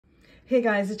Hey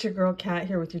guys, it's your girl Kat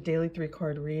here with your daily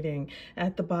 3-card reading.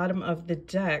 At the bottom of the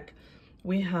deck,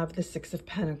 we have the Six of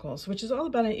Pentacles, which is all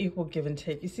about an equal give and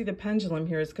take. You see the pendulum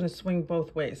here is going to swing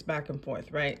both ways, back and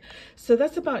forth, right? So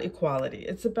that's about equality.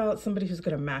 It's about somebody who's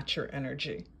going to match your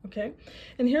energy, okay?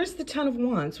 And here's the Ten of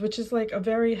Wands, which is like a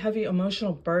very heavy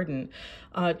emotional burden.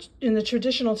 In the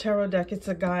traditional tarot deck, it's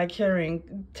a guy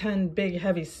carrying 10 big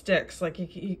heavy sticks, like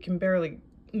he can barely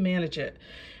manage it.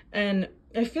 And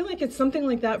I feel like it's something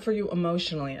like that for you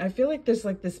emotionally. I feel like there's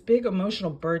like this big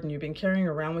emotional burden you've been carrying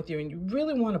around with you, and you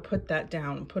really want to put that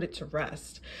down and put it to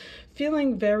rest.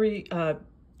 Feeling very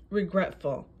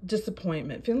regretful,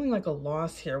 disappointment, feeling like a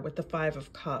loss here with the Five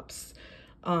of Cups.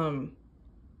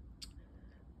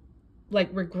 Like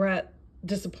regret,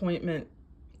 disappointment.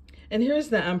 And here's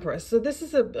the Empress. So this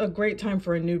is a great time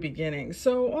for a new beginning.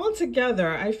 So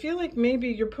altogether, I feel like maybe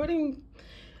you're putting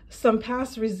some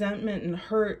past resentment and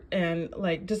hurt and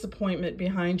like disappointment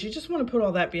behind you. Just want to put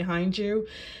all that behind you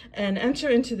and enter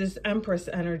into this Empress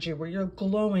energy where you're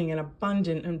glowing and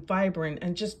abundant and vibrant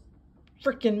and just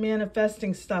freaking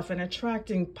manifesting stuff and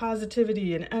attracting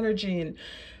positivity and energy and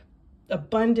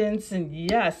abundance. And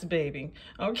yes, baby.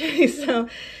 Okay, so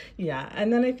yeah.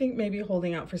 And then I think maybe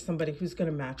holding out for somebody who's going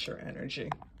to match your energy.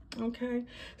 Okay,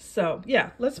 so yeah,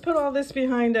 let's put all this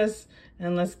behind us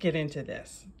and let's get into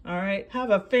this. All right, have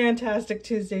a fantastic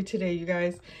Tuesday today, you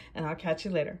guys, and I'll catch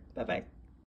you later. Bye-bye.